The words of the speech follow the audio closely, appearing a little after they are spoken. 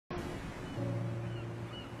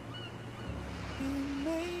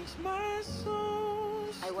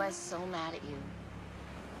I was so mad at you.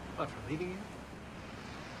 What, for leaving you?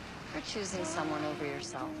 For choosing someone over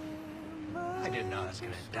yourself. I didn't know I was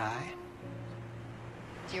gonna die.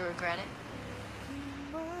 Do you regret it?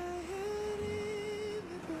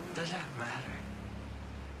 Does that matter?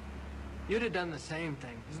 You'd have done the same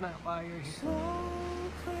thing. Isn't that why you're here?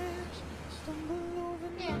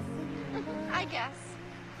 Yeah, I guess.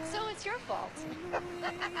 So it's your fault.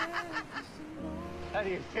 How do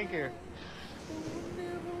you figure?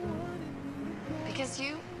 Because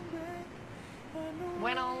you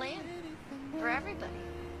went all in for everybody.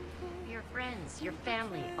 Your friends, your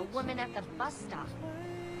family, a woman at the bus stop.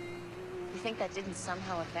 You think that didn't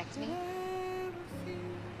somehow affect me?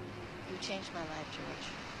 You changed my life, George.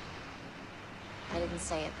 I didn't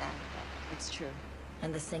say it then, but it's true.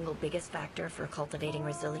 And the single biggest factor for cultivating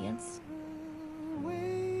resilience?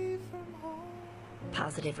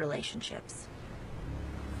 Positive relationships.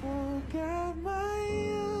 Forgot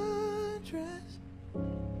my address.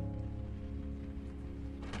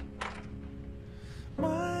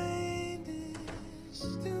 Mind is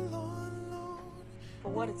still on load. For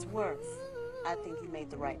what it's worth, I think you made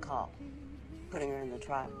the right call, putting her in the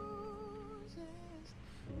trial.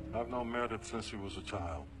 I've known Meredith since she was a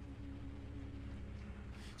child.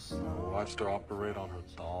 I watched her operate on her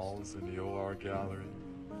dolls in the OR gallery.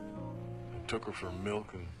 I took her for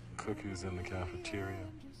milk and cookies in the cafeteria.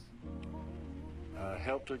 I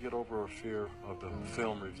helped her get over her fear of the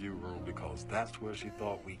film review room because that's where she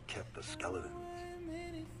thought we kept the skeletons.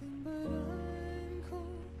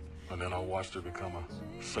 And then I watched her become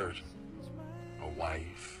a surgeon, a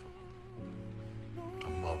wife, a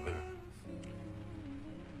mother,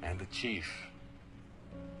 and a chief.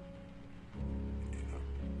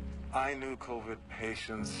 I knew COVID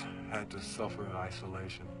patients had to suffer in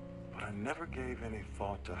isolation, but I never gave any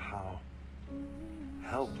thought to how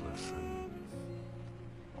helpless and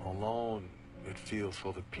alone it feels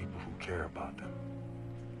for the people who care about them.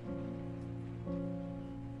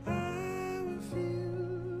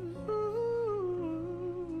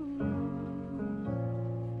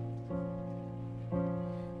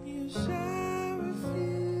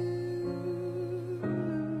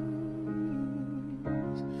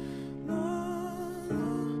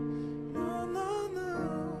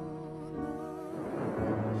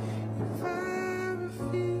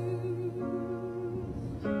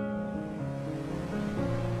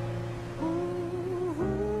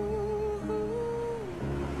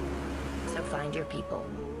 Find your people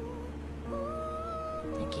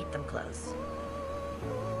and keep them close.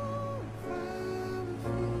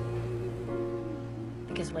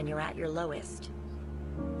 Because when you're at your lowest,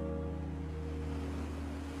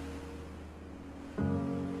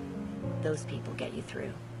 those people get you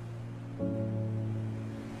through.